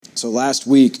So last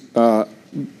week, kind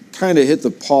of hit the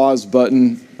pause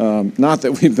button. Not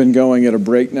that we've been going at a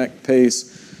breakneck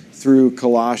pace through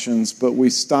Colossians, but we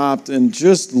stopped and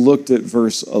just looked at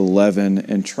verse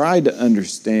 11 and tried to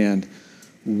understand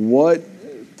what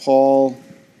Paul,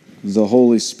 the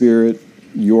Holy Spirit,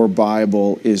 your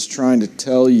Bible, is trying to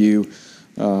tell you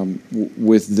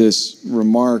with this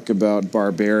remark about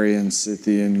barbarian,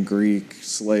 Scythian, Greek,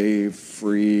 slave,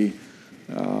 free,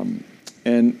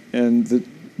 and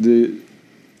the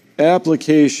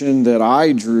application that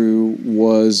I drew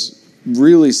was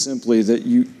really simply that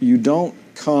you don't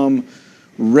come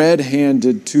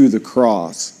red-handed to the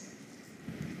cross,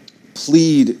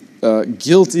 plead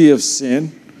guilty of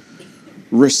sin,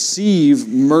 receive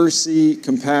mercy,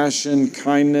 compassion,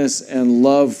 kindness, and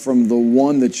love from the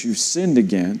one that you sinned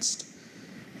against.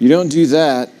 You don't do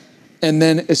that and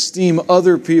then esteem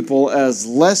other people as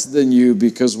less than you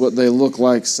because what they look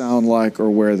like, sound like, or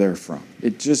where they're from.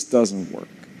 It just doesn't work.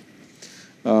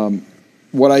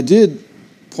 What I did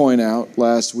point out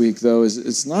last week, though, is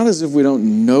it's not as if we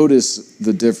don't notice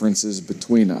the differences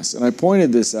between us. And I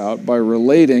pointed this out by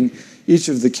relating each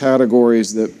of the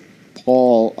categories that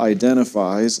Paul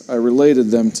identifies. I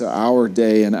related them to our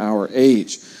day and our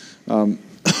age.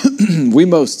 We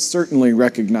most certainly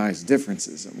recognize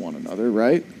differences in one another,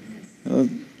 right?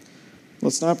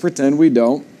 Let's not pretend we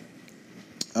don't.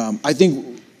 I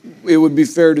think it would be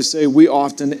fair to say we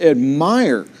often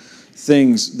admire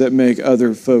things that make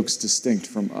other folks distinct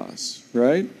from us,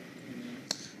 right?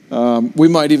 We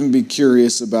might even be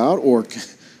curious about or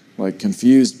like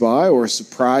confused by or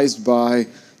surprised by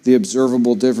the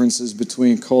observable differences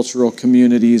between cultural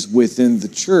communities within the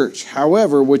church.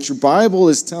 However, what your Bible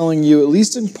is telling you, at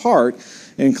least in part,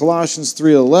 in Colossians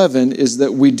 3:11, is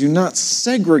that we do not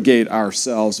segregate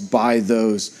ourselves by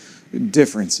those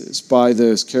differences, by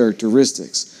those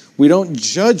characteristics. We don't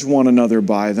judge one another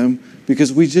by them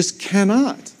because we just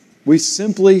cannot. We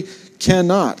simply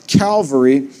cannot.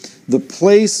 Calvary, the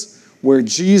place where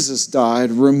Jesus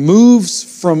died, removes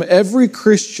from every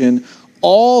Christian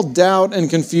all doubt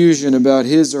and confusion about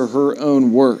his or her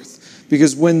own worth.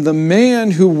 Because when the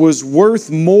man who was worth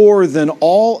more than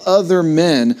all other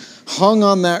men hung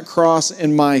on that cross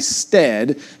in my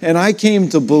stead, and I came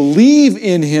to believe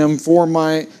in him for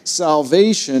my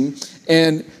salvation,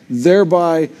 and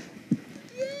thereby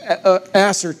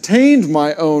ascertained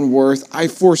my own worth, I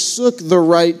forsook the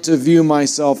right to view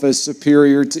myself as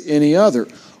superior to any other.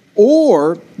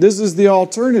 Or, this is the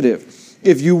alternative.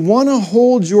 If you want to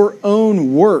hold your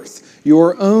own worth,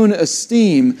 your own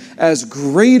esteem as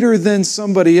greater than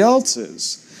somebody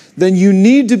else's, then you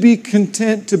need to be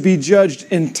content to be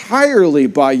judged entirely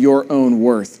by your own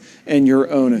worth and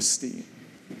your own esteem.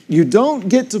 You don't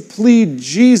get to plead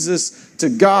Jesus to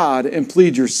God and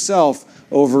plead yourself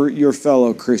over your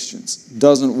fellow Christians.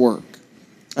 Doesn't work.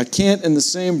 I can't in the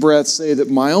same breath say that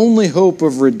my only hope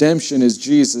of redemption is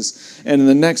Jesus, and in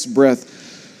the next breath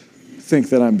think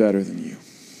that I'm better than you.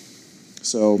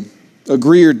 So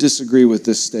agree or disagree with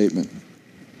this statement.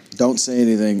 Don't say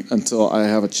anything until I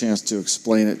have a chance to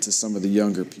explain it to some of the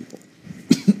younger people.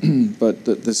 But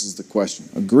this is the question.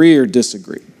 Agree or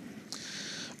disagree?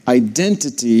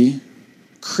 Identity,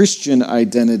 Christian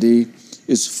identity,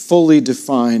 is fully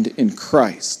defined in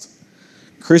Christ.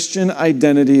 Christian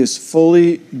identity is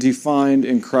fully defined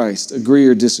in Christ. Agree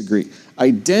or disagree?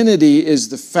 Identity is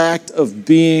the fact of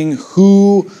being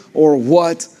who or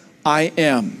what I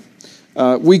am.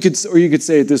 You could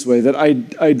say it this way, that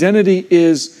identity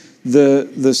is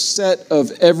the set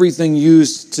of everything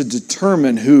used to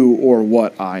determine who or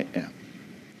what I am.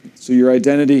 So your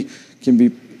identity can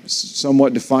be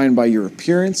somewhat defined by your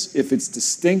appearance, if it's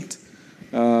distinct.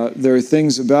 There are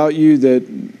things about you that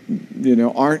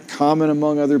aren't common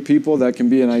among other people that can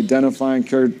be an identifying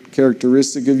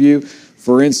characteristic of you.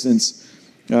 For instance,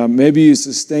 maybe you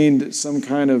sustained some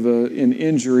kind of an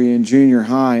injury in junior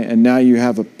high, and now you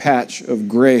have a patch of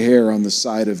gray hair on the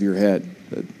side of your head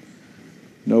that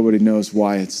nobody knows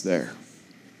why it's there.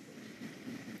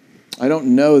 I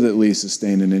don't know that Lee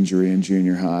sustained an injury in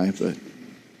junior high, but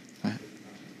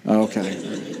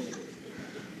okay.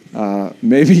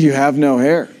 Maybe you have no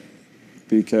hair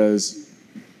because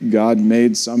God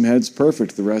made some heads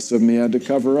perfect. The rest of them he had to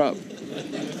cover up.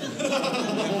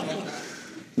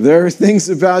 There are things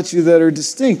about you that are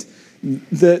distinct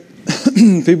that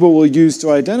people will use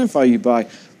to identify you by,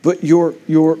 but your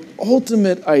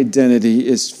ultimate identity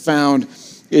is found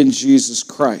in Jesus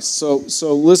Christ. So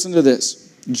listen to this.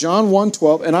 John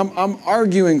 1:12, and I'm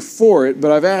arguing for it,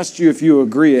 but I've asked you if you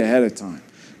agree ahead of time.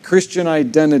 Christian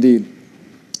identity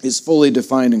is fully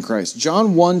defined in Christ.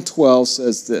 John 1:12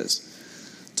 says this.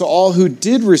 To all who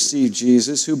did receive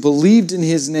Jesus, who believed in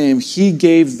his name, he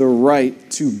gave the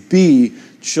right to be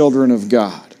children of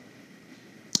God.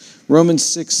 Romans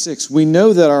 6:6, we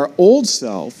know that our old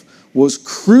self was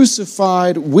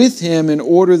crucified with him in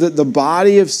order that the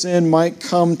body of sin might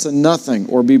come to nothing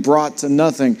or be brought to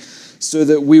nothing, so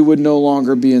that we would no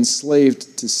longer be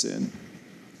enslaved to sin.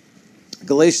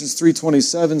 Galatians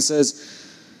 3:27 says,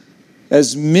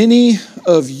 as many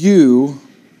of you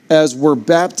as were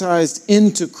baptized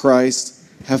into Christ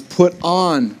have put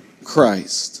on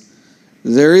Christ.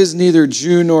 There is neither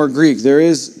Jew nor Greek. There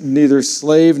is neither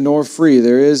slave nor free.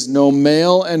 There is no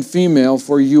male and female,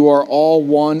 for you are all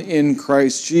one in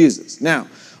Christ Jesus. Now,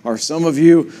 are some of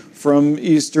you from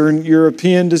Eastern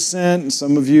European descent, and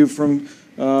some of you from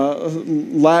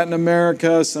Latin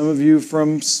America, some of you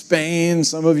from Spain,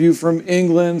 some of you from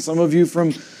England, some of you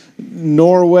from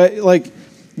Norway?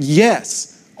 Yes.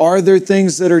 Are there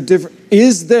things that are different?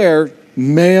 Is there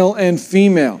male and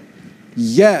female?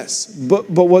 Yes. But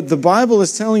what the Bible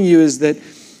is telling you is that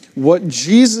what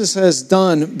Jesus has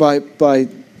done by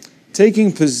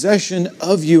taking possession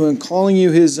of you and calling you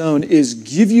his own is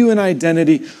give you an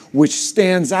identity which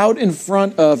stands out in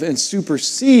front of and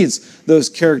supersedes those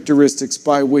characteristics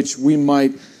by which we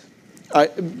might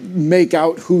make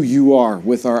out who you are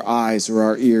with our eyes or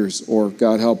our ears or,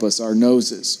 God help us, our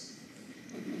noses.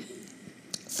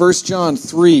 1 John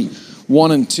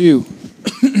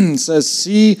 3:1-2 says,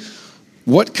 see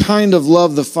what kind of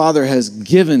love the Father has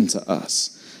given to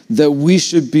us, that we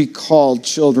should be called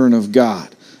children of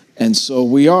God. And so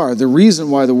we are. The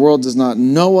reason why the world does not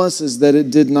know us is that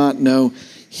it did not know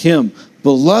him.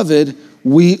 Beloved,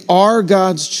 we are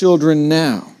God's children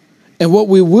now. And what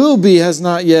we will be has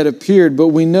not yet appeared, but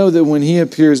we know that when he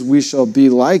appears, we shall be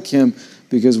like him,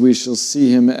 because we shall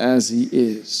see him as he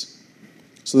is.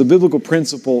 So the biblical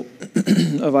principle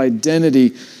of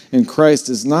identity in Christ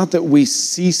is not that we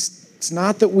cease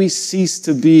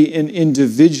to be an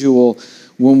individual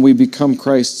when we become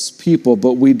Christ's people,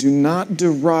 but we do not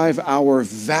derive our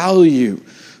value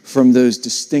from those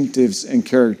distinctives and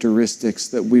characteristics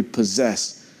that we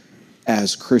possess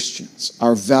as Christians.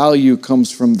 Our value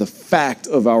comes from the fact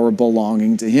of our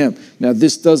belonging to him. Now,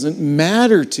 this doesn't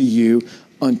matter to you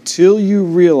until you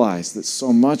realize that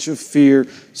so much of fear,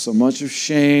 so much of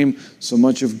shame, so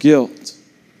much of guilt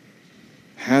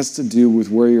has to do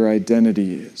with where your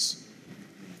identity is.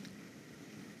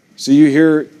 So you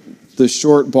hear the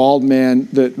short, bald man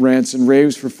that rants and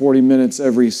raves for 40 minutes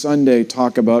every Sunday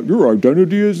talk about your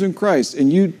identity is in Christ,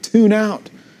 and you tune out.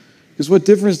 Because what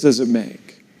difference does it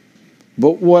make?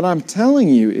 But what I'm telling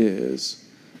you is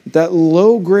that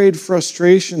low-grade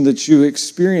frustration that you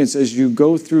experience as you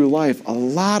go through life, a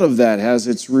lot of that has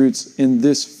its roots in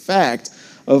this fact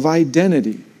of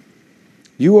identity.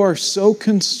 You are so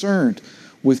concerned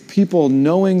with people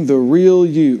knowing the real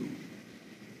you,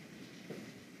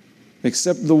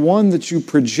 except the one that you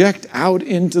project out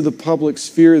into the public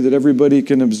sphere that everybody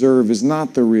can observe is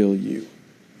not the real you.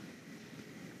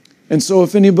 And so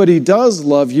if anybody does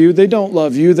love you, they don't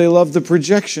love you, they love the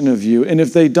projection of you. And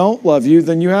if they don't love you,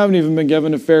 then you haven't even been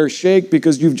given a fair shake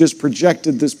because you've just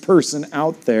projected this person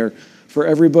out there for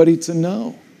everybody to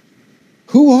know.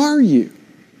 Who are you?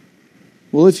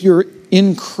 Well, if you're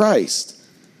in Christ,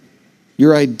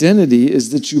 your identity is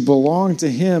that you belong to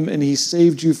him and he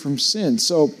saved you from sin.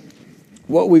 So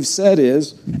what we've said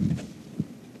is,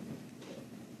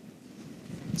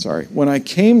 when I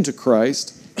came to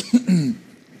Christ,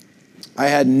 I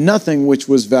had nothing which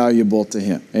was valuable to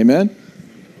him. Amen?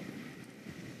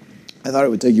 I thought it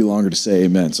would take you longer to say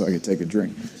amen so I could take a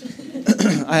drink.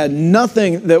 I had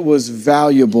nothing that was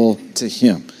valuable to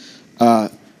him.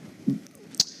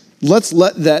 Let's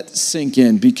let that sink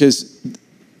in, because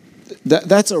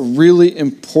that's a really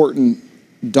important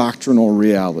doctrinal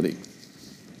reality.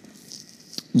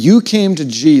 You came to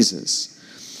Jesus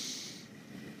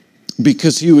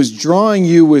because he was drawing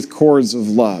you with cords of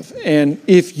love. And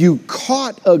if you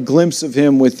caught a glimpse of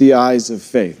him with the eyes of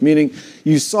faith, meaning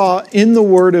you saw in the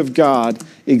Word of God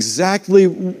exactly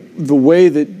the way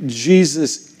that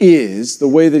Jesus is, the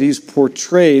way that he's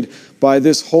portrayed by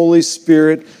this Holy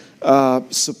Spirit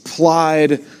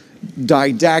supplied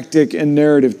didactic and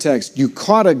narrative text, you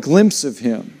caught a glimpse of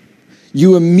him,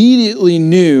 you immediately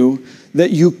knew that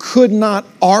you could not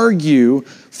argue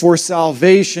for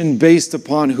salvation based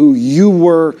upon who you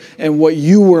were and what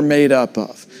you were made up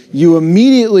of. You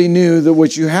immediately knew that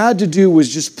what you had to do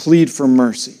was just plead for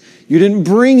mercy. You didn't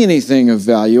bring anything of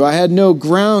value. I had no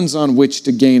grounds on which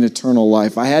to gain eternal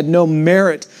life. I had no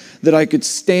merit that I could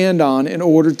stand on in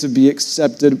order to be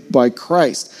accepted by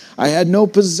Christ. I had no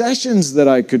possessions that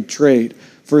I could trade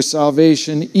for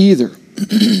salvation either.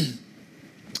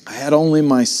 I had only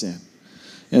my sin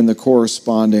and the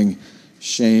corresponding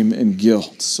shame and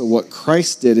guilt. So what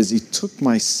Christ did is he took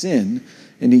my sin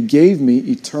and he gave me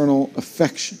eternal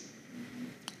affection.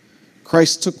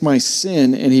 Christ took my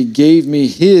sin and he gave me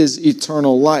his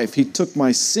eternal life. He took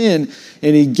my sin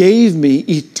and he gave me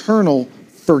eternal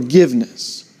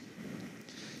forgiveness.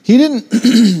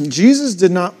 Jesus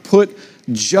did not put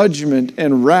judgment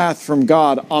and wrath from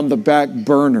God on the back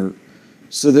burner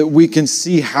so that we can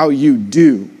see how you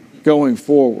do going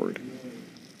forward.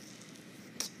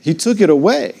 He took it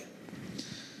away.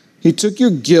 He took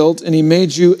your guilt and he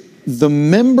made you the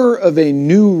member of a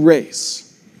new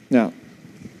race. Now,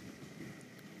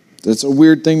 that's a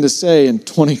weird thing to say in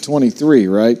 2023,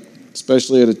 right?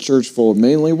 Especially at a church full of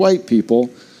mainly white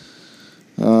people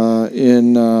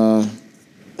in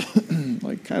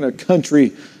like kind of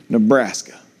country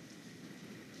Nebraska.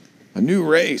 A new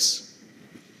race.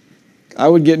 I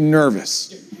would get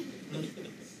nervous.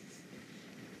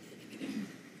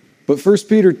 But 1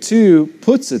 Peter 2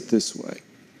 puts it this way.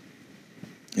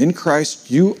 In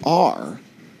Christ, you are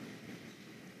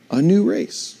a new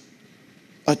race,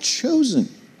 a chosen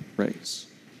race.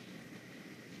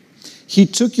 He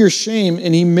took your shame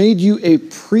and he made you a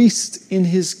priest in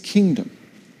his kingdom.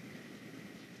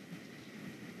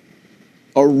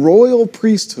 A royal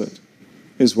priesthood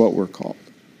is what we're called.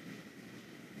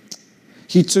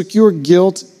 He took your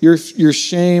guilt, your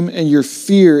shame, and your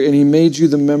fear, and he made you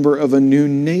the member of a new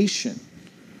nation.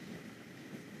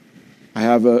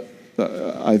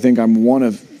 I think I'm one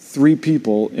of 3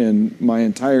 people in my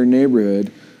entire neighborhood.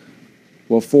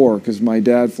 Well, 4, because my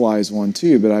dad flies one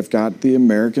too, but I've got the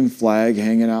American flag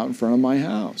hanging out in front of my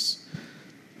house.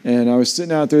 And I was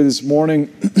sitting out there this morning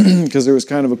because there was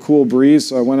kind of a cool breeze,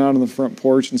 so I went out on the front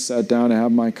porch and sat down to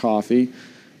have my coffee.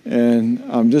 And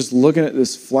I'm just looking at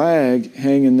this flag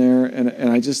hanging there, and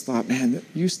I just thought, man, that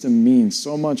used to mean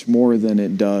so much more than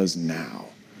it does now.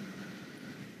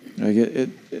 Like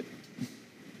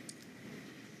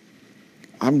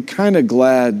I'm kind of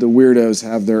glad the weirdos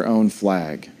have their own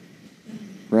flag,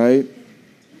 right?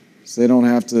 So they don't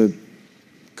have to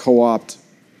co-opt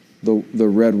the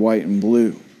red, white, and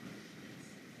blue.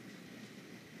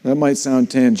 That might sound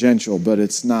tangential, but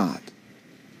it's not.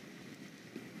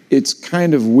 It's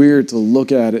kind of weird to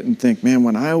look at it and think, man,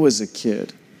 when I was a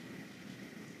kid,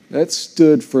 that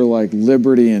stood for like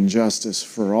liberty and justice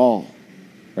for all,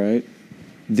 right?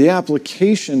 The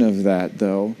application of that,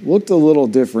 though, looked a little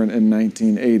different in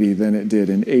 1980 than it did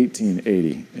in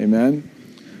 1880, amen?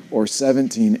 Or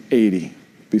 1780,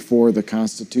 before the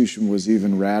Constitution was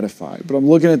even ratified. But I'm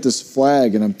looking at this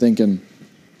flag and I'm thinking,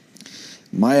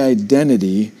 my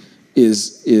identity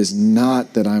is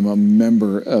not that I'm a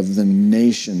member of the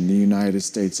nation, the United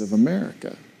States of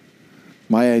America.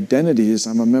 My identity is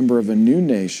I'm a member of a new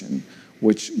nation,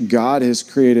 which God has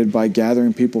created by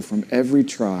gathering people from every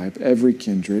tribe, every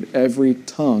kindred, every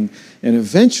tongue, and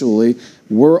eventually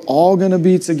we're all going to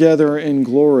be together in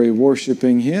glory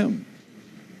worshiping him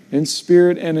in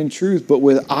spirit and in truth, but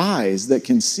with eyes that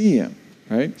can see him,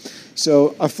 right?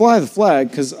 So I fly the flag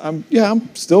because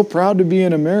I'm still proud to be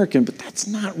an American, but that's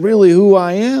not really who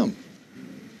I am.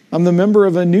 I'm the member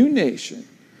of a new nation.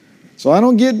 So I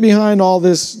don't get behind all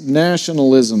this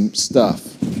nationalism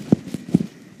stuff.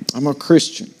 I'm a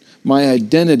Christian. My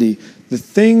identity, the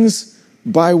things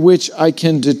by which I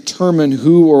can determine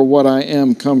who or what I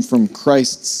am come from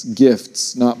Christ's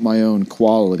gifts, not my own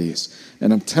qualities.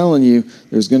 And I'm telling you,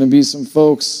 there's going to be some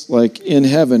folks like in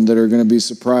heaven that are going to be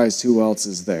surprised who else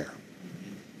is there.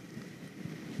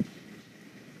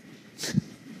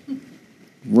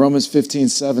 Romans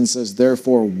 15:7 says,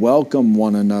 therefore welcome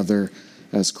one another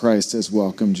as Christ has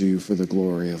welcomed you for the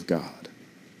glory of God.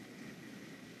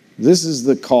 This is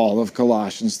the call of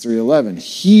Colossians 3:11.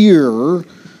 Here,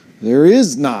 there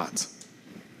is not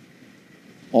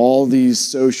all these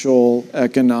social,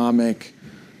 economic,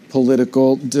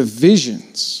 political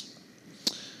divisions.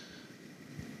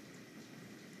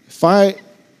 If I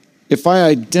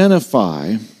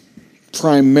identify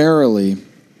primarily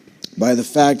by the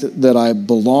fact that I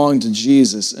belong to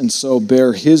Jesus and so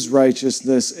bear his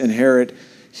righteousness, inherit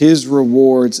his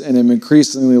rewards, and am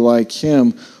increasingly like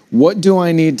him, what do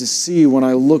I need to see when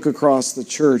I look across the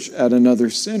church at another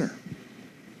sinner?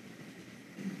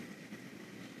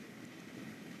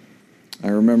 I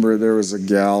remember there was a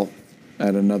gal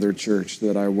at another church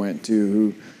that I went to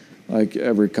who, like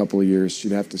every couple of years,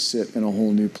 she'd have to sit in a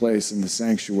whole new place in the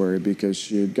sanctuary because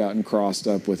she had gotten crossed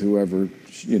up with whoever,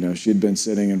 she had been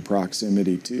sitting in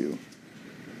proximity to.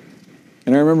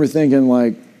 And I remember thinking,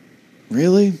 like,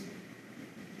 really?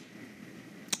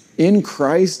 In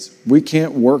Christ, we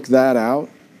can't work that out?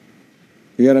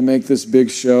 You got to make this big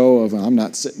show of, I'm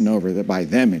not sitting over there by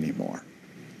them anymore.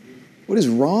 What is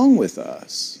wrong with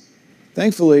us?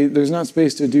 Thankfully, there's not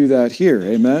space to do that here.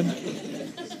 Amen?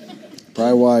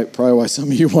 Probably why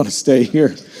some of you want to stay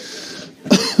here.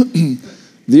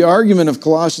 The argument of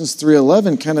Colossians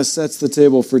 3:11 kind of sets the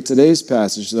table for today's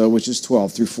passage, though, which is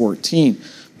 12 through 14.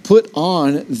 Put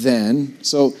on then,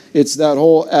 so it's that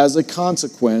whole as a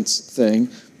consequence thing.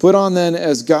 Put on then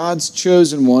as God's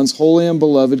chosen ones, holy and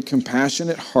beloved,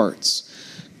 compassionate hearts,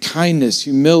 kindness,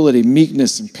 humility,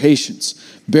 meekness, and patience,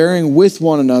 bearing with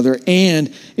one another,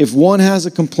 and if one has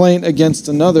a complaint against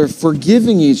another,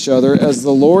 forgiving each other as the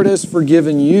Lord has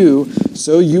forgiven you,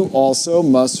 so you also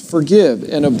must forgive.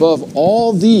 And above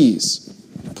all these,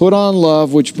 put on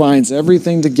love, which binds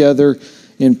everything together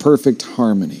in perfect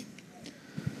harmony.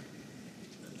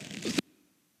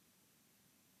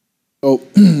 So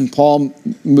Paul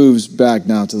moves back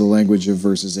now to the language of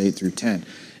verses 8 through 10.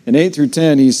 In 8 through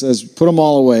 10, he says, put them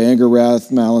all away, anger,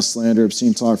 wrath, malice, slander,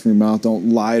 obscene talk from your mouth. Don't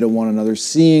lie to one another,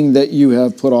 seeing that you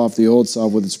have put off the old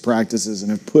self with its practices and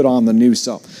have put on the new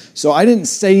self. So I didn't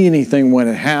say anything when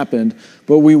it happened,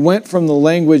 but we went from the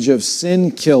language of sin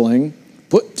killing,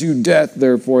 put to death,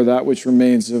 therefore, that which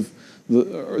remains of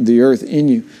the earth in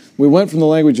you. We went from the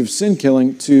language of sin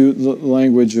killing to the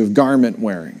language of garment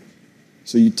wearing.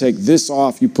 So you take this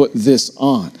off, you put this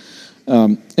on.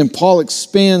 And Paul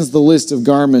expands the list of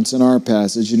garments in our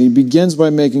passage, and he begins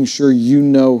by making sure you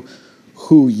know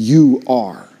who you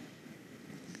are.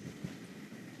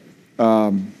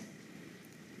 How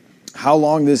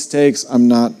long this takes, I'm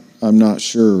not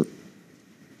sure.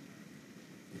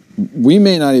 We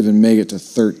may not even make it to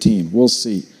 13. We'll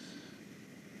see.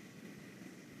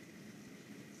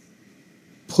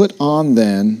 Put on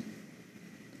then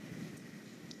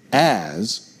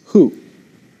as who?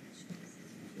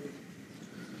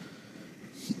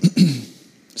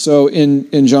 So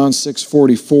in John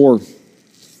 6:44,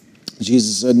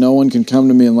 Jesus said, no one can come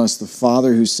to me unless the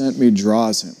Father who sent me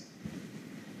draws him,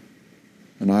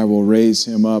 and I will raise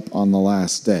him up on the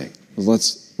last day.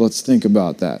 Let's think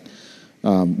about that.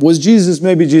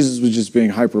 Maybe Jesus was just being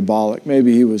hyperbolic.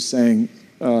 Maybe he was saying,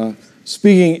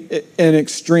 speaking in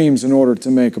extremes in order to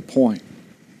make a point.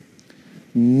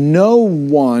 No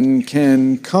one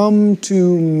can come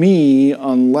to me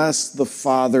unless the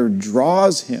Father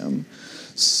draws him,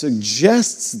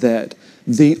 suggests that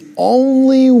the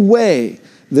only way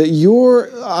that your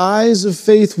eyes of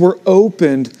faith were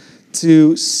opened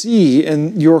to see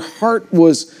and your heart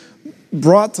was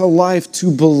brought to life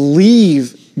to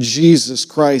believe Jesus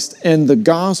Christ and the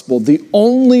gospel, the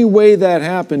only way that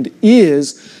happened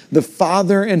is the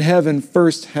Father in heaven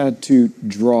first had to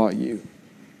draw you.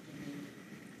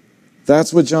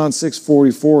 That's what John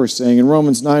 6:44 is saying. In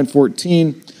Romans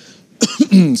 9:14,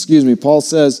 Paul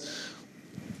says,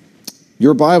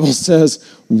 your Bible says,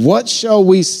 what shall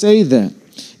we say then?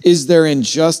 Is there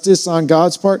injustice on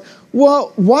God's part?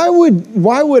 Well, why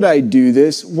would I do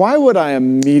this? Why would I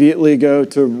immediately go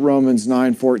to Romans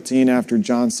 9:14 after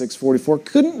John 6:44?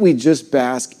 Couldn't we just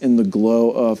bask in the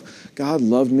glow of God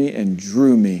loved me and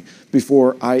drew me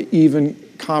before I even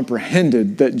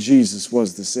comprehended that Jesus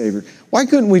was the Savior? Why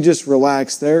couldn't we just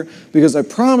relax there? Because I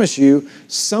promise you,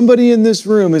 somebody in this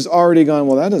room has already gone,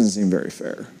 well, that doesn't seem very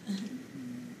fair.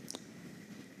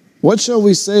 What shall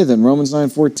we say then? Romans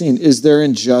 9:14. Is there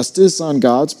injustice on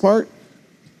God's part?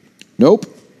 Nope.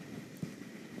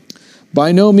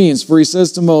 By no means, for he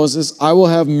says to Moses, I will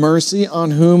have mercy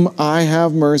on whom I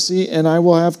have mercy, and I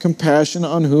will have compassion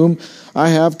on whom I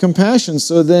have compassion.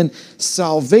 So then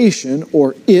salvation,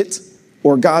 or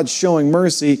God showing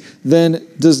mercy, then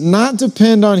does not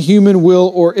depend on human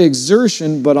will or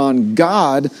exertion, but on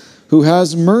God who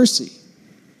has mercy.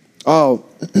 Oh,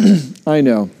 I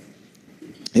know.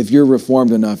 If you're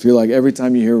reformed enough, you're like, every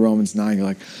time you hear Romans 9, you're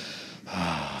like,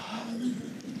 ah.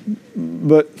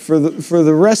 But for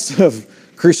the rest of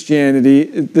Christianity,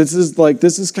 this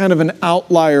is kind of an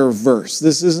outlier verse.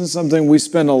 This isn't something we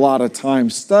spend a lot of time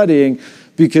studying,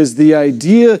 because the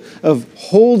idea of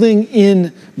holding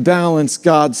in balance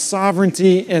God's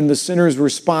sovereignty and the sinner's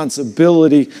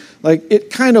responsibility,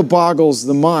 it kind of boggles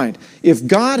the mind. If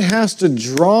God has to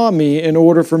draw me in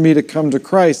order for me to come to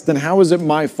Christ, then how is it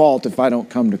my fault if I don't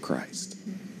come to Christ?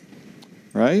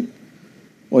 Right?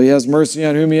 Well, he has mercy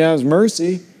on whom he has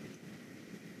mercy.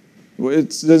 It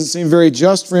doesn't seem very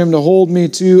just for him to hold me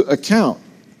to account.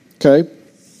 Okay?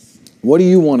 What do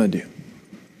you want to do?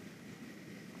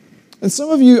 And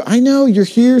some of you, I know you're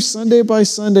here Sunday by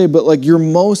Sunday, but you're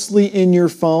mostly in your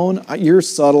phone. You're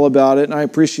subtle about it, and I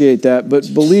appreciate that.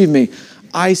 But believe me,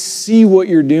 I see what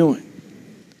you're doing.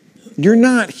 You're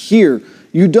not here.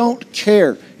 You don't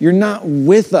care. You're not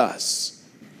with us.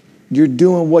 you're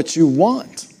doing what you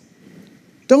want.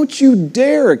 Don't you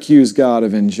dare accuse God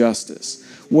of injustice.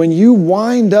 When you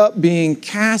wind up being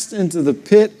cast into the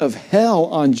pit of hell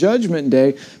on Judgment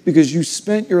Day because you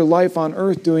spent your life on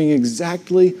earth doing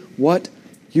exactly what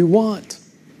you want.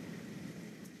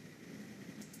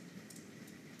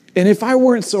 And if I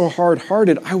weren't so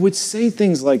hard-hearted, I would say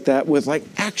things like that with like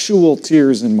actual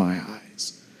tears in my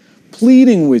eyes,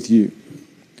 pleading with you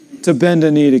to bend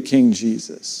a knee to King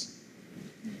Jesus.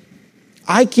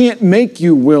 I can't make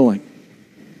you willing.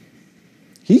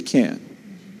 He can.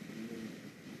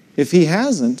 If he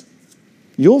hasn't,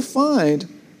 you'll find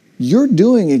you're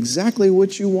doing exactly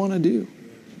what you want to do.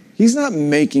 He's not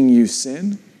making you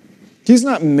sin. He's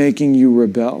not making you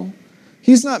rebel.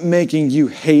 He's not making you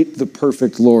hate the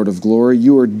perfect Lord of glory.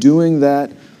 You are doing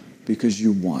that because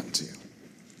you want to.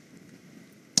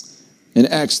 In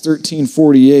Acts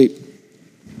 13:48,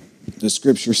 the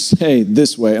scriptures say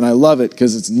this way, and I love it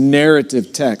because it's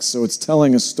narrative text, so it's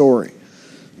telling a story.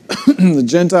 The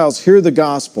Gentiles hear the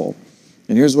gospel,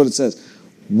 and here's what it says.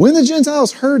 When the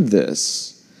Gentiles heard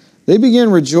this, they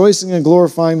began rejoicing and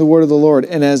glorifying the word of the Lord,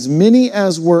 and as many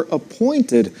as were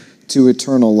appointed to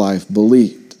eternal life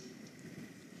believed.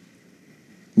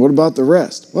 What about the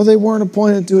rest? Well, they weren't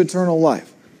appointed to eternal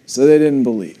life, so they didn't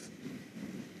believe.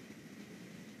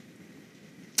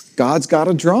 God's got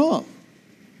to draw them.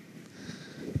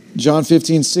 John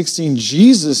 15:16,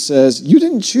 Jesus says, you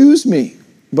didn't choose me,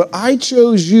 but I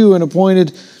chose you and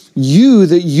appointed you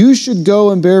that you should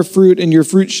go and bear fruit and your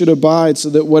fruit should abide, so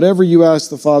that whatever you ask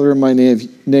the Father in my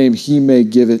name, he may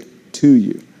give it to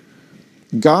you.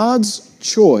 God's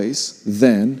choice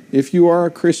then, if you are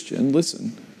a Christian,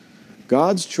 listen,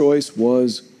 God's choice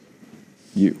was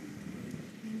you.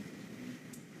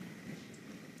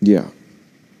 Yeah.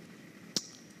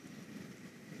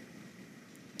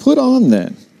 Put on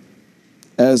then,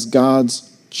 as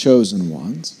God's chosen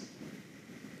ones.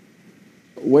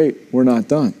 Wait, we're not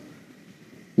done.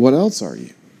 What else are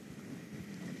you?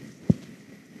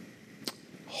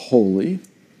 Holy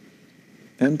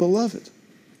and beloved.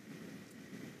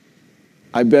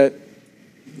 I bet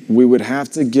we would have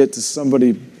to get to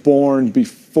somebody born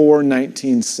before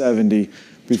 1970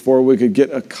 before we could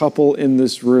get a couple in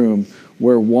this room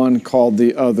where one called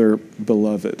the other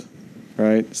beloved,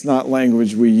 right? It's not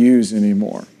language we use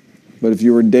anymore. But if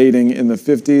you were dating in the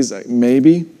 50s,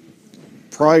 maybe.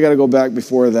 Probably got to go back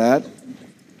before that.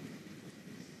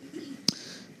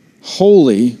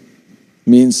 Holy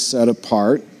means set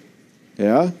apart.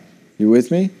 Yeah? You with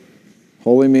me?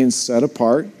 Holy means set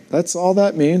apart. That's all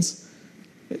that means.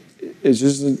 It's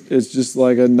just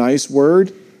like a nice word.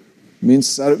 It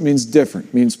means different.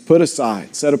 It means put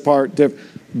aside, set apart,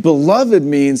 different. Beloved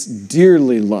means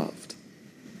dearly loved.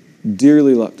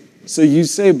 Dearly loved. So you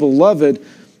say beloved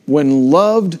when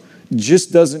loved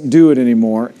just doesn't do it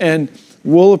anymore. And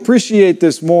we'll appreciate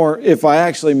this more if I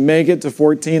actually make it to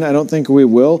 14. I don't think we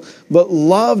will. But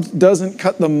loved doesn't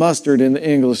cut the mustard in the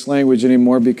English language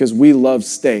anymore because we love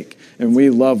steak and we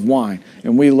love wine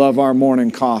and we love our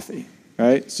morning coffee.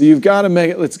 Right? So you've got to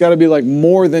make it, it's got to be like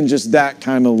more than just that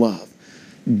kind of love.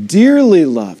 Dearly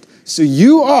loved. So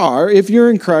you are, if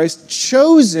you're in Christ,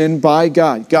 chosen by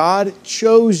God. God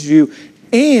chose you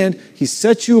and he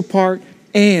set you apart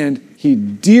and he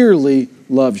dearly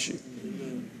loves you.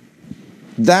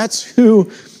 That's who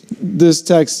this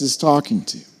text is talking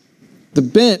to. The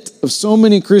bent of so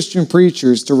many Christian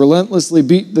preachers to relentlessly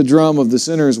beat the drum of the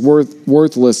sinner's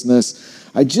worthlessness,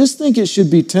 I just think it should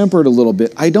be tempered a little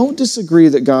bit. I don't disagree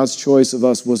that God's choice of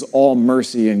us was all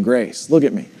mercy and grace. Look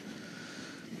at me.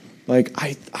 Like,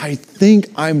 I think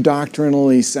I'm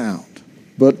doctrinally sound,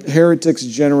 but heretics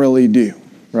generally do,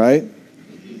 right?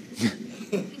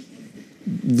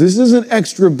 This isn't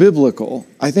extra biblical.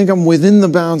 I think I'm within the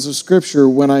bounds of Scripture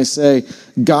when I say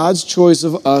God's choice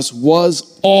of us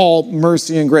was all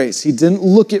mercy and grace. He didn't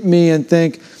look at me and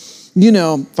think, you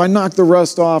know, if I knock the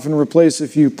rust off and replace a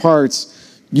few parts,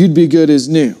 you'd be good as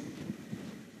new.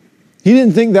 He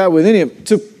didn't think that with any of it.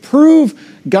 To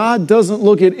prove God doesn't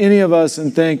look at any of us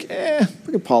and think,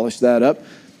 we could polish that up.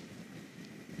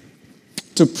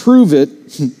 To prove it,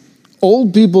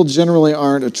 old people generally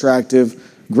aren't attractive,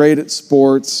 great at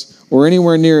sports, or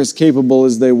anywhere near as capable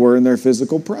as they were in their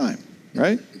physical prime,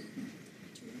 right?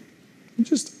 They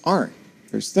just aren't.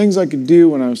 There's things I could do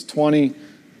when I was 20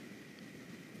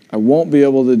 I won't be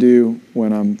able to do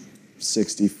when I'm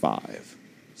 65,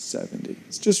 70.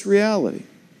 It's just reality.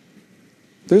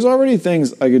 There's already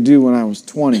things I could do when I was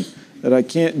 20 that I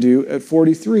can't do at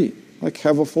 43, like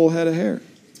have a full head of hair.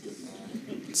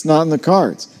 It's not in the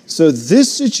cards. So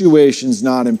this situation's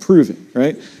not improving,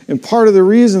 right? And part of the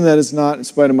reason that it's not, in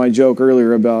spite of my joke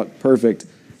earlier about perfect,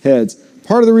 heads.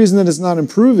 Part of the reason that it's not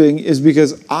improving is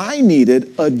because I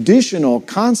needed additional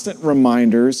constant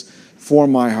reminders for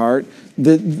my heart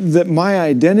that my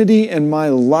identity and my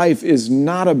life is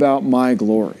not about my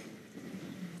glory.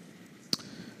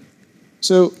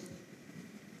 So,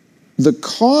 the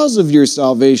cause of your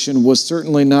salvation was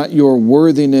certainly not your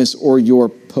worthiness or your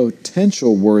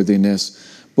potential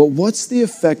worthiness, but what's the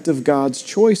effect of God's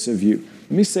choice of you?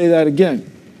 Let me say that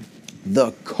again.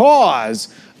 The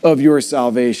cause of your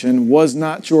salvation was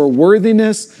not your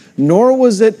worthiness, nor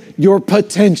was it your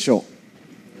potential.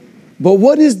 But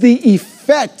what is the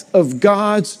effect of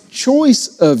God's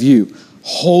choice of you?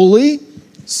 Holy,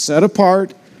 set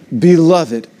apart,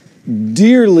 beloved,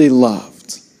 dearly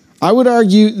loved. I would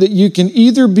argue that you can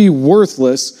either be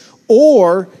worthless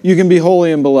or you can be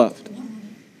holy and beloved.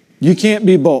 You can't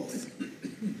be both.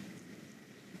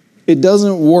 It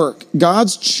doesn't work.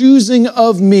 God's choosing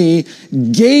of me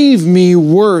gave me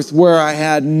worth where I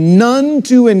had none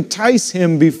to entice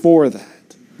him before that.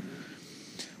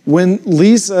 When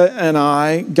Lisa and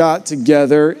I got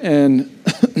together and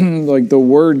like the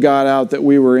word got out that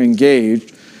we were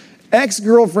engaged,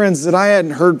 ex-girlfriends that I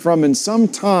hadn't heard from in some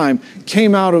time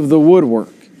came out of the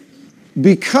woodwork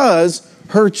because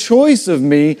her choice of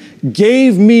me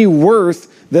gave me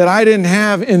worth that I didn't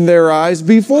have in their eyes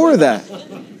before that.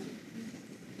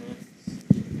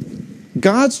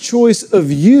 God's choice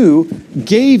of you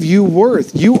gave you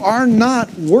worth. You are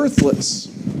not worthless.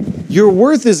 Your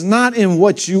worth is not in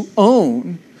what you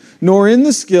own, nor in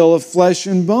the skill of flesh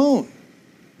and bone.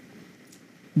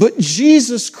 But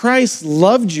Jesus Christ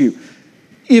loved you.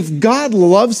 If God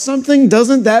loves something,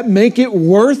 doesn't that make it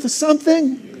worth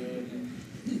something?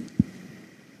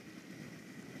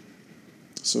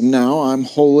 So now I'm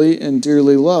holy and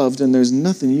dearly loved, and there's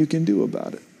nothing you can do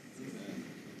about it.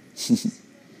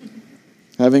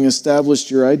 Having established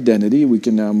your identity, we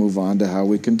can now move on to how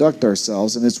we conduct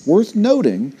ourselves. And it's worth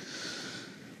noting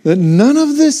that none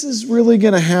of this is really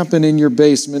going to happen in your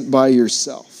basement by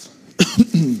yourself.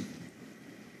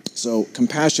 So,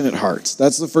 compassionate hearts.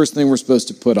 That's the first thing we're supposed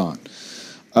to put on.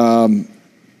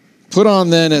 Put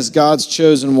on then as God's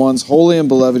chosen ones, holy and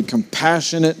beloved,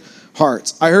 compassionate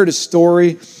hearts. I heard a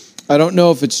story. I don't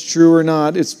know if it's true or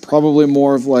not. It's probably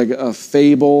more of like a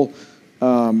fable.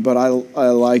 But I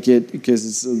like it because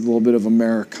it's a little bit of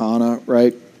Americana,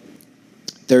 right?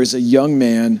 There's a young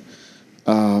man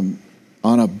on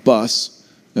a bus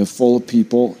full of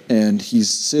people, and he's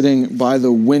sitting by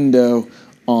the window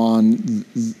on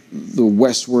the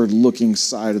westward-looking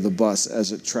side of the bus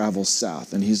as it travels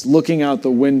south. And he's looking out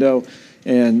the window,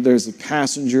 and there's a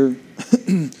passenger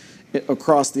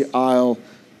across the aisle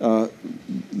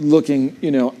looking,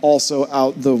 also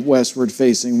out the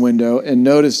westward-facing window, and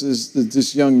notices that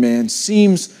this young man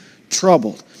seems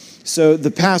troubled. So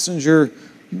the passenger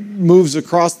moves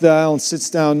across the aisle and sits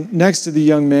down next to the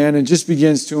young man and just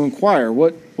begins to inquire,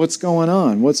 what's going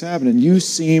on? What's happening? You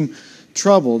seem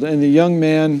troubled. And the young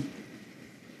man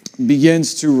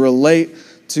begins to relate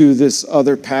to this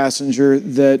other passenger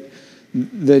that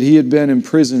he had been in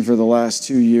prison for the last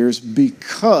 2 years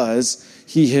because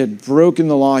he had broken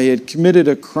the law. He had committed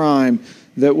a crime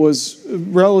that was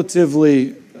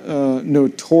relatively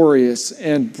notorious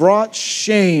and brought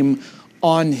shame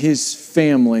on his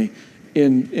family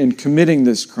in committing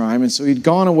this crime. And so he'd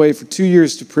gone away for 2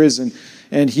 years to prison,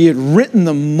 and he had written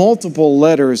them multiple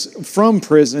letters from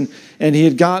prison, and he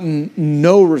had gotten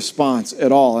no response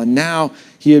at all. And now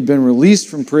he had been released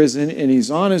from prison, and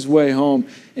he's on his way home,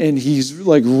 and he's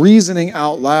like reasoning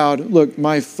out loud, look,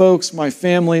 my folks, my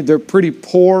family, they're pretty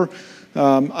poor.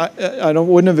 I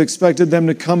wouldn't have expected them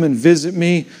to come and visit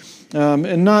me.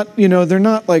 And not, they're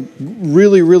not like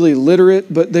really, really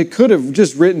literate, but they could have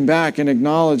just written back and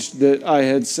acknowledged that I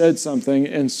had said something.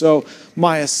 And so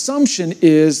my assumption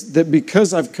is that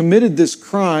because I've committed this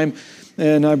crime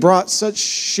and I brought such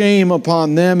shame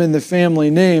upon them and the family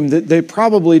name that they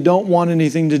probably don't want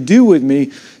anything to do with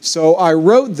me. So I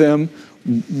wrote them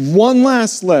one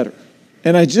last letter.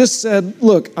 And I just said,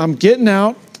 look, I'm getting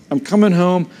out. I'm coming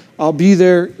home. I'll be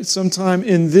there sometime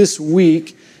in this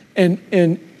week.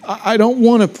 And I don't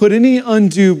want to put any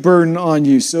undue burden on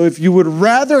you. So if you would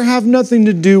rather have nothing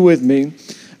to do with me,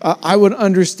 I would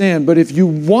understand. But if you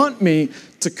want me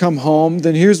to come home,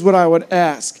 then here's what I would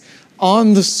ask.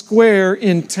 On the square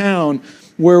in town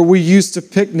where we used to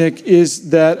picnic is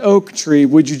that oak tree.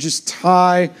 Would you just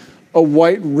tie a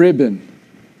white ribbon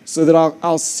so that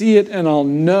I'll see it and I'll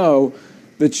know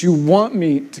that you want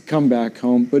me to come back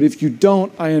home? But if you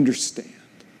don't, I understand.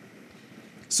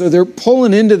 So they're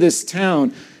pulling into this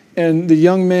town, and the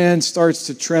young man starts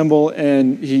to tremble,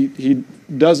 and he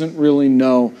doesn't really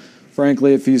know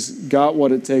frankly, if he's got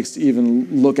what it takes to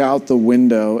even look out the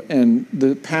window, and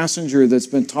the passenger that's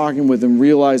been talking with him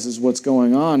realizes what's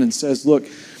going on and says, look,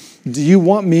 do you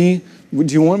want me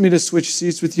to switch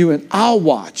seats with you? And I'll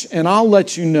watch and I'll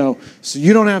let you know. So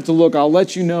you don't have to look. I'll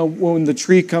let you know when the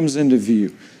tree comes into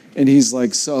view. And he's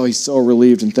like, he's so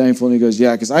relieved and thankful. And he goes,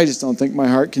 yeah, because I just don't think my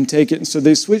heart can take it. And so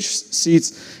they switch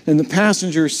seats, and the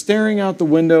passenger is staring out the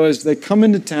window as they come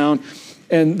into town,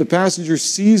 and the passenger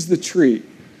sees the tree.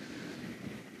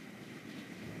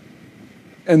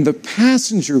 And the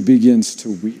passenger begins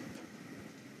to weep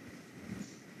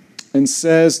and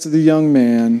says to the young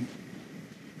man,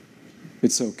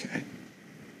 it's okay.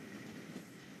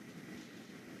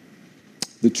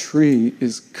 The tree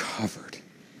is covered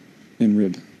in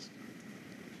ribbons.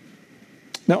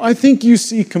 Now, I think you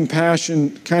see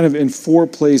compassion kind of in 4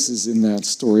 places in that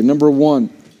story. Number 1,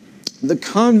 the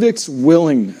convict's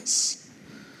willingness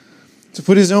to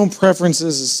put his own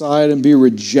preferences aside and be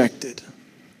rejected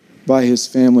by his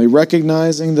family,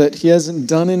 recognizing that he hasn't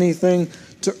done anything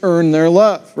to earn their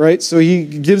love, right? So he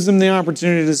gives them the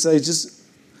opportunity to say, just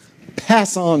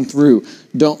pass on through,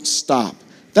 don't stop.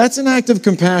 That's an act of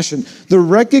compassion. The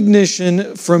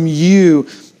recognition from you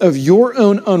of your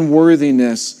own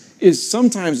unworthiness is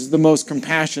sometimes the most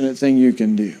compassionate thing you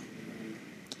can do.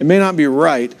 It may not be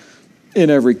right in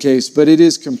every case, but it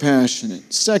is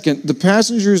compassionate. Second, the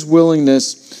passenger's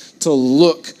willingness to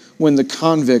look when the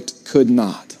convict could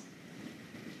not.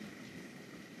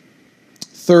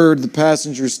 Third, the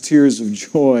passenger's tears of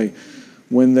joy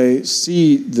when they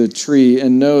see the tree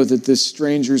and know that this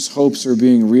stranger's hopes are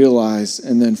being realized.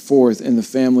 And then fourth, in the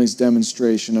family's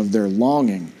demonstration of their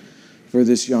longing for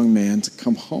this young man to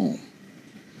come home.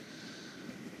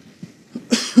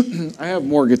 I have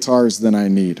more guitars than I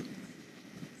need,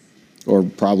 or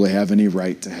probably have any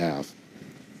right to have.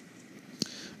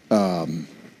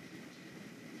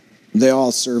 They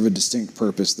all serve a distinct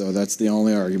purpose, though. That's the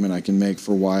only argument I can make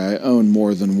for why I own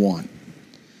more than one.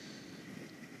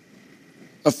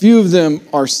 A few of them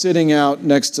are sitting out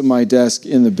next to my desk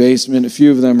in the basement. A few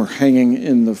of them are hanging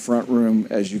in the front room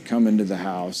as you come into the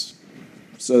house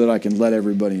so that I can let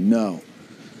everybody know.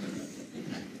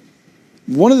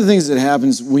 One of the things that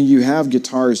happens when you have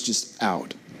guitars just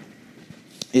out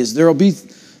is there'll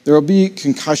be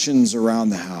concussions around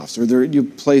the house, or you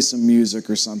play some music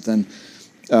or something.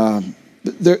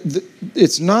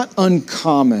 It's not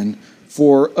uncommon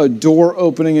for a door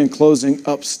opening and closing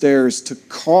upstairs to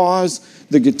cause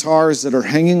the guitars that are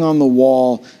hanging on the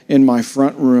wall in my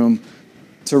front room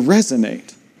to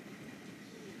resonate.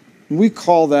 We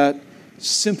call that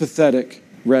sympathetic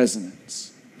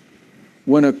resonance.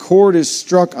 When a chord is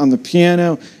struck on the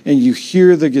piano and you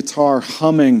hear the guitar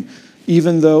humming,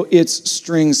 even though its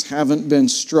strings haven't been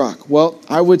struck. Well,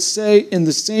 I would say in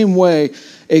the same way,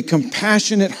 a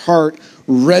compassionate heart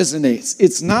resonates.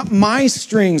 It's not my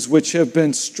strings which have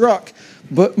been struck,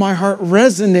 but my heart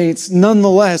resonates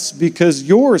nonetheless because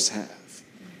yours have.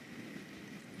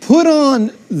 Put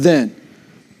on then,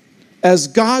 as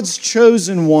God's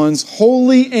chosen ones,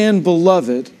 holy and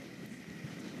beloved,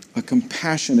 a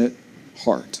compassionate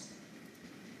heart,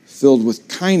 filled with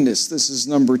kindness. This is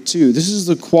number 2. This is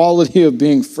the quality of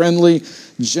being friendly,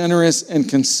 generous, and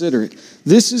considerate.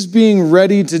 This is being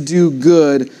ready to do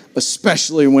good,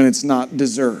 especially when it's not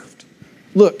deserved.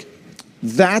 Look,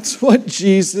 that's what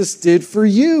Jesus did for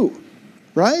you,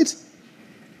 right?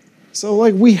 So,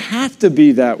 we have to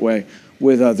be that way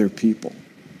with other people.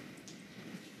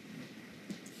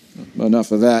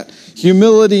 Enough of that.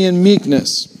 Humility and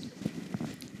meekness.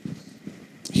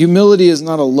 Humility is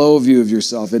not a low view of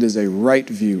yourself. It is a right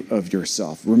view of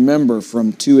yourself. Remember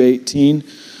from 2:18,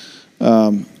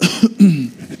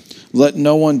 let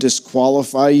no one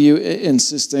disqualify you,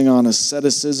 insisting on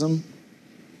asceticism.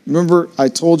 Remember, I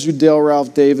told you Dale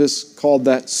Ralph Davis called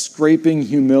that scraping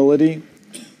humility,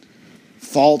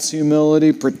 false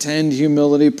humility, pretend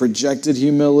humility, projected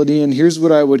humility. And here's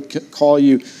what I would call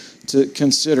you to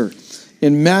consider.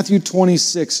 In Matthew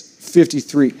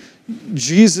 26:53,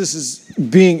 Jesus is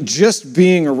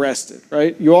being arrested,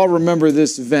 right? You all remember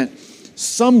this event.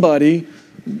 Somebody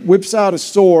whips out a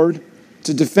sword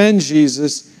to defend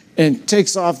Jesus and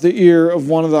takes off the ear of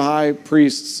one of the high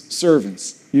priest's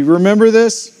servants. You remember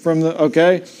this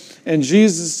okay? And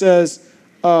Jesus says,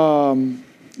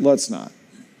 let's not.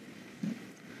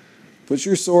 Put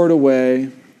your sword away.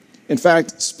 In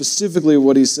fact, specifically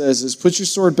what he says is, put your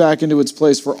sword back into its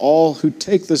place, for all who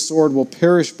take the sword will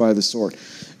perish by the sword.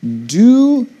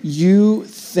 Do you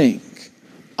think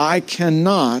I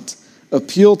cannot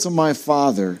appeal to my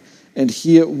Father and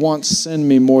he at once send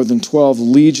me more than 12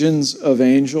 legions of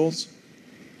angels?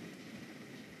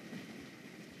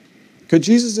 Could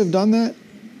Jesus have done that?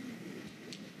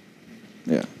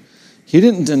 Yeah. He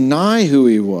didn't deny who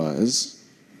he was.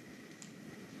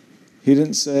 He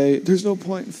didn't say, there's no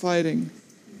point in fighting.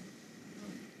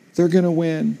 They're going to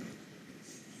win.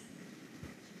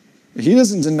 He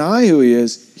doesn't deny who he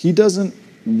is. He doesn't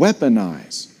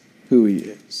weaponize who he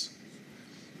is.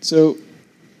 So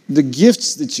the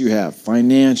gifts that you have,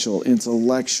 financial,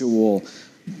 intellectual,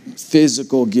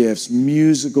 physical gifts,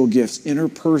 musical gifts,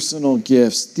 interpersonal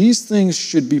gifts, these things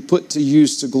should be put to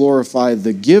use to glorify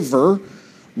the giver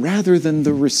rather than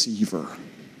the receiver.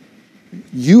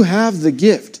 You have the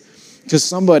gift because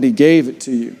somebody gave it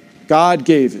to you. God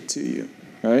gave it to you,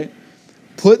 right?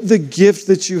 Put the gift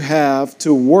that you have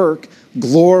to work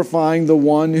glorifying the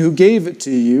one who gave it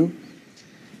to you.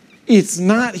 It's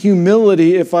not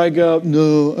humility if I go,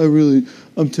 no,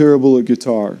 I'm terrible at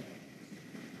guitar.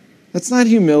 That's not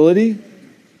humility.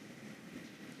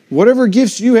 Whatever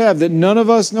gifts you have that none of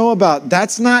us know about,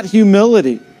 that's not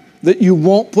humility. That you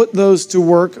won't put those to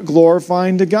work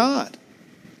glorifying to God.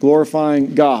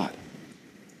 Glorifying God.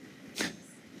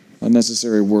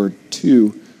 Unnecessary word,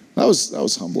 too. That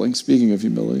was humbling, speaking of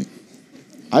humility.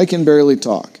 I can barely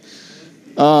talk.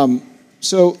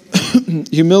 So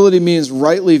humility means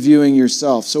rightly viewing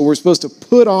yourself. So we're supposed to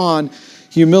put on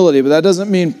humility, but that doesn't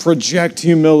mean project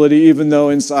humility even though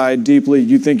inside deeply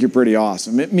you think you're pretty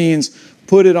awesome. It means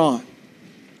put it on.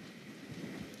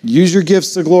 Use your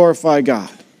gifts to glorify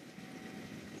God.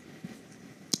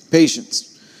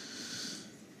 Patience.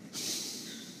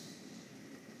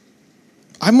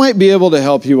 I might be able to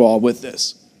help you all with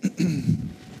this.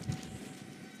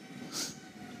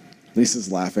 Lisa's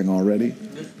laughing already.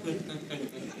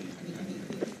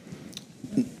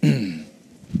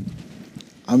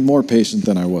 I'm more patient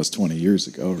than I was 20 years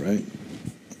ago, right?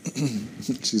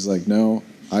 She's like, no,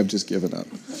 I've just given up.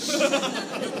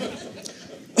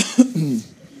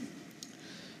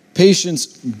 Patience,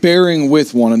 bearing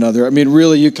with one another. I mean,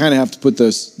 really, you kind of have to put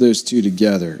those two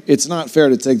together. It's not fair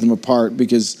to take them apart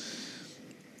because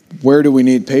where do we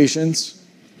need patience?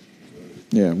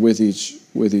 Yeah, with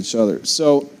each other.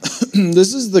 So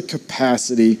this is the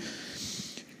capacity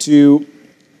to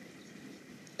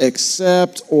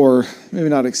accept, or maybe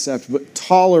not accept, but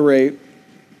tolerate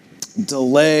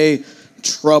delay,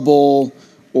 trouble,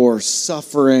 or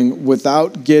suffering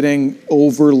without getting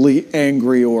overly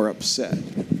angry or upset.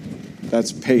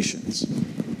 That's patience.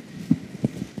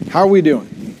 How are we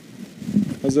doing?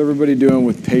 How's everybody doing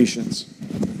with patience?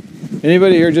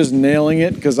 Anybody here just nailing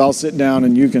it? Because I'll sit down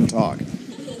and you can talk.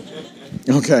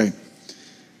 Okay.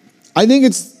 I think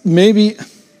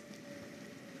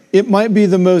it might be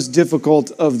the most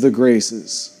difficult of the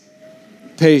graces.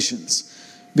 Patience.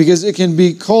 Because it can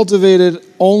be cultivated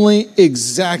only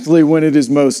exactly when it is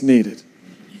most needed.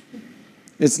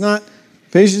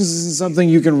 Patience isn't something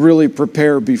you can really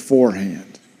prepare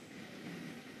beforehand.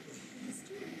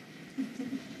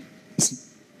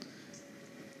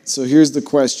 So here's the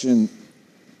question,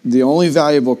 the only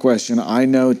valuable question I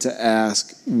know to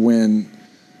ask when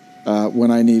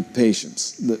I need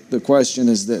patience. The question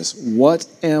is this: what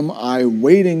am I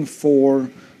waiting for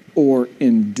or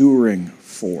enduring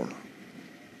for?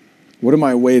 What am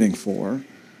I waiting for?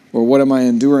 Or what am I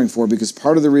enduring for? Because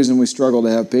part of the reason we struggle to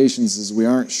have patience is we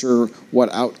aren't sure what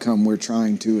outcome we're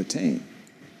trying to attain.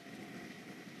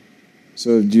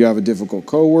 So do you have a difficult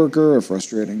coworker, a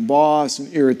frustrating boss, an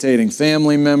irritating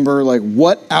family member? Like,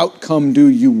 what outcome do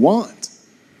you want?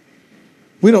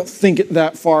 We don't think it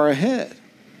that far ahead.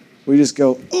 We just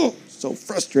go, oh, so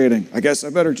frustrating. I guess I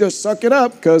better just suck it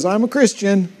up because I'm a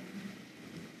Christian.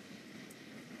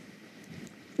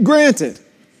 Granted.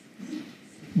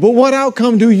 But what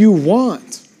outcome do you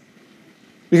want?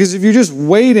 Because if you're just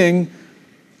waiting,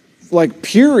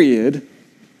 period,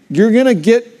 you're going to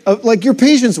get, your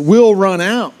patience will run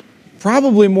out,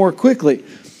 probably more quickly.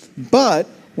 But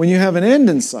when you have an end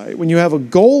in sight, when you have a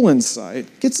goal in sight,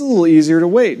 it gets a little easier to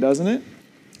wait, doesn't it?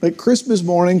 Like Christmas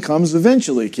morning comes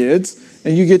eventually, kids,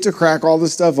 and you get to crack all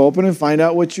this stuff open and find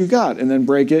out what you got, and then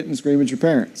break it and scream at your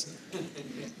parents.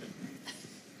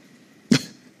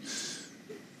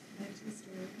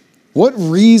 What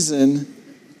reason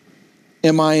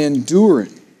am I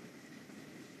enduring?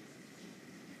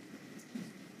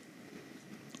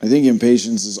 I think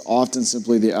impatience is often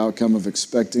simply the outcome of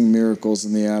expecting miracles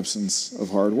in the absence of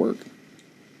hard work.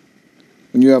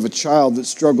 When you have a child that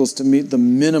struggles to meet the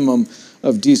minimum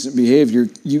of decent behavior,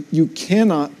 you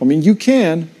cannot, you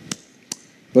can,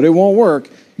 but it won't work.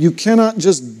 You cannot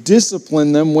just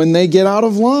discipline them when they get out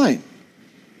of line.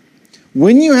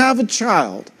 When you have a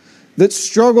child that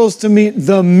struggles to meet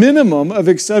the minimum of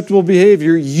acceptable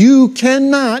behavior, you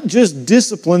cannot just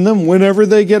discipline them whenever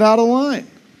they get out of line.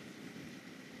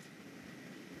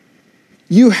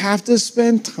 You have to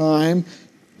spend time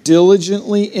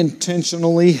diligently,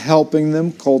 intentionally helping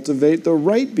them cultivate the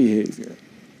right behavior.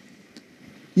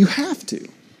 You have to.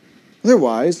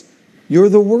 Otherwise, you're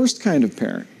the worst kind of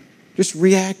parent, just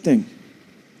reacting,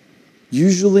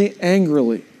 usually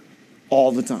angrily,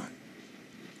 all the time.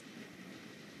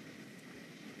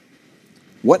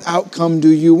 What outcome do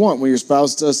you want? When your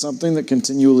spouse does something that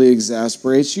continually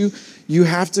exasperates you, you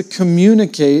have to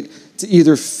communicate to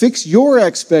either fix your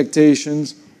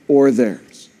expectations or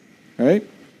theirs, right?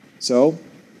 So,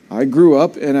 I grew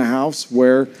up in a house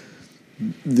where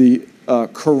the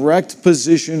correct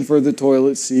position for the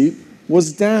toilet seat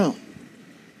was down.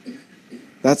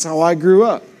 That's how I grew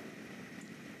up.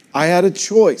 I had a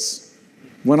choice.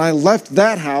 When I left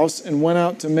that house and went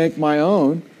out to make my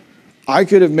own, I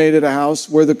could have made it a house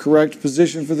where the correct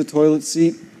position for the toilet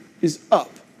seat is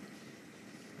up.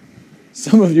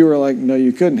 Some of you are like, no,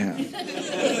 you couldn't have.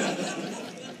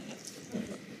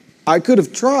 I could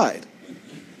have tried.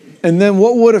 And then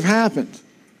what would have happened?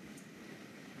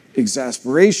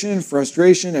 Exasperation,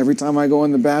 frustration. Every time I go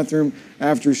in the bathroom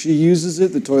after she uses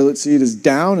it, the toilet seat is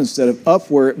down instead of up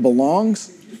where it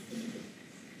belongs.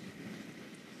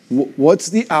 What's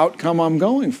the outcome I'm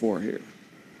going for here?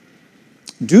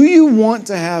 Do you want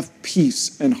to have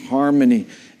peace and harmony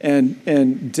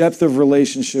and depth of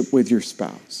relationship with your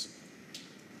spouse?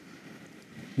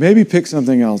 Maybe pick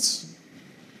something else,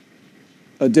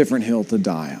 a different hill to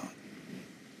die on,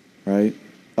 right?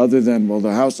 Other than, well,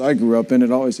 the house I grew up in,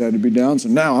 it always had to be down, so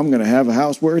now I'm going to have a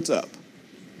house where it's up.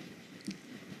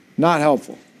 Not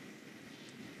helpful.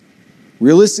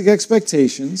 Realistic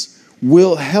expectations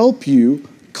will help you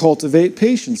cultivate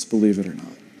patience, believe it or not.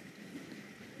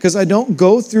 Because I don't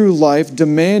go through life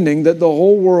demanding that the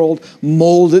whole world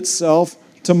mold itself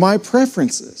to my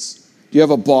preferences. Do you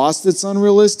have a boss that's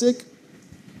unrealistic?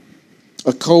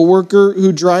 A coworker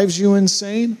who drives you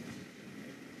insane?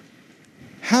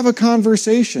 Have a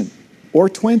conversation, or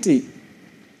 20.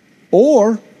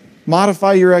 Or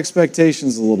modify your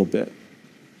expectations a little bit.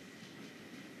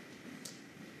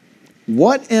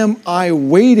 What am I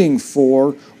waiting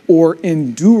for or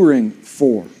enduring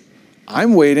for?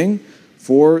 I'm waiting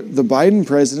for the Biden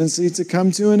presidency to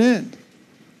come to an end.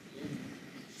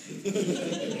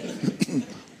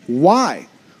 Why?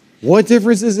 What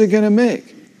difference is it going to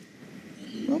make?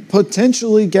 Well,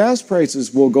 potentially gas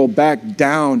prices will go back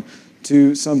down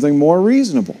to something more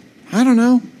reasonable. I don't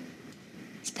know.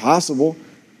 It's possible.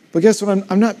 But guess what?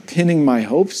 I'm not pinning my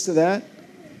hopes to that.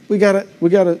 We got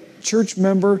a church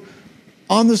member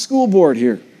on the school board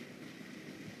here.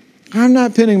 I'm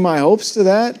not pinning my hopes to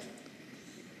that.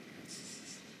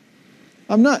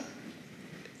 I'm not.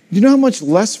 You know how much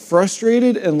less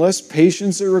frustrated and less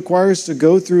patience it requires to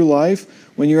go through life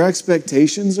when your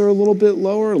expectations are a little bit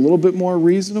lower, a little bit more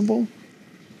reasonable?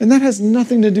 And that has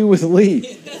nothing to do with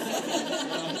Lee.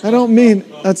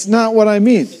 That's not what I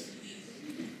mean.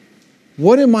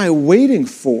 What am I waiting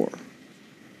for?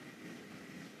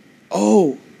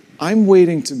 Oh, I'm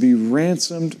waiting to be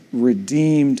ransomed,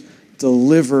 redeemed,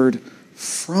 delivered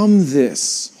from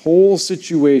this whole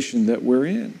situation that we're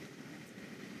in.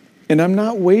 And I'm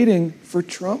not waiting for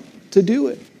Trump to do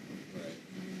it.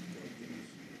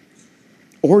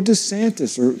 Or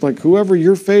DeSantis, or like whoever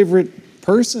your favorite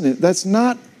person is. That's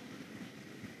not.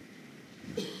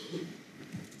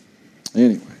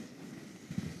 Anyway.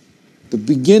 The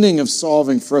beginning of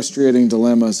solving frustrating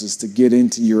dilemmas is to get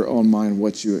into your own mind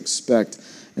what you expect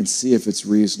and see if it's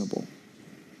reasonable.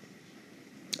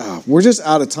 We're just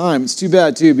out of time. It's too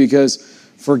bad, too, because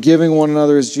forgiving one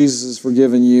another as Jesus has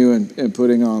forgiven you and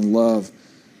putting on love,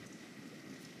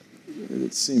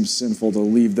 it seems sinful to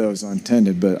leave those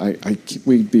untended, but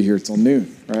we'd be here till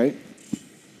noon, right?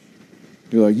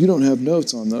 You're like, you don't have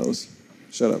notes on those.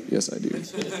 Shut up. Yes, I do.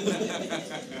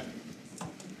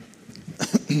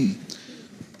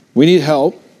 We need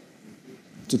help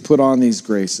to put on these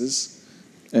graces.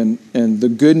 And the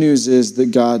good news is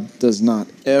that God does not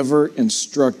ever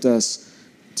instruct us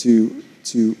to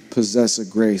possess a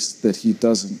grace that he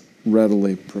doesn't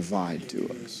readily provide to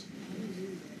us.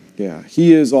 Yeah,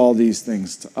 he is all these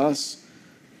things to us.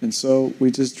 And so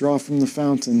we just draw from the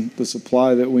fountain the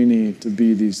supply that we need to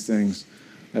be these things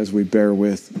as we bear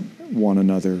with one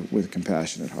another with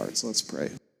compassionate hearts. Let's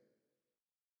pray.